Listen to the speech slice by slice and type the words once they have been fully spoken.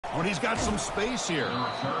When he's got some space here.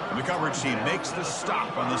 And the coverage team makes the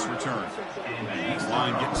stop on this return. This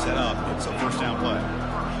line getting set up. It's a first down play.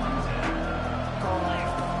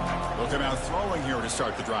 Looking out throwing here to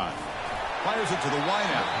start the drive. Fires it to the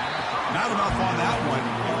wideout. Not enough on that one.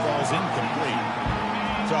 It falls incomplete.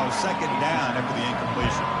 So second down after the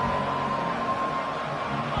incompletion.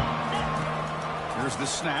 Here's the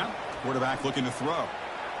snap. Quarterback looking to throw.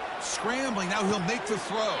 Scrambling. Now he'll make the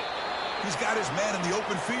throw. He's got his man in the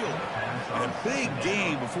open field. And a big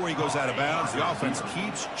gain before he goes out of bounds. The offense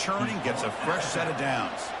keeps churning, gets a fresh set of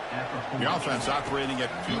downs. The offense operating at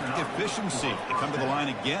peak efficiency. They come to the line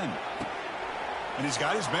again. And he's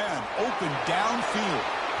got his man open downfield.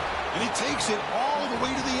 And he takes it all the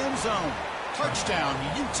way to the end zone. Touchdown,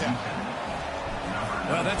 UTEP.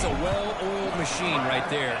 Well, that's a well-oiled machine right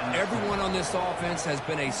there. Everyone on this offense has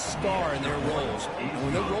been a star in their roles. And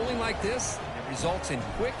when they're rolling like this, it results in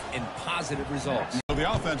quick and positive results. So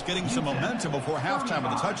the offense getting some momentum before halftime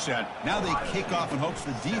with the touchdown. Now they kick off in hopes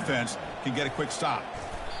the defense can get a quick stop.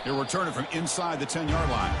 They'll return it from inside the 10-yard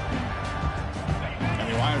line.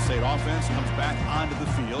 And the Ohio State offense comes back onto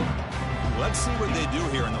the field. Let's see what they do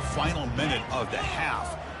here in the final minute of the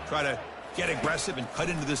half. Try to get aggressive and cut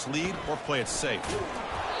into this lead or play it safe.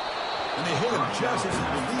 And they hit him just as he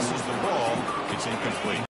releases the ball. It's incomplete.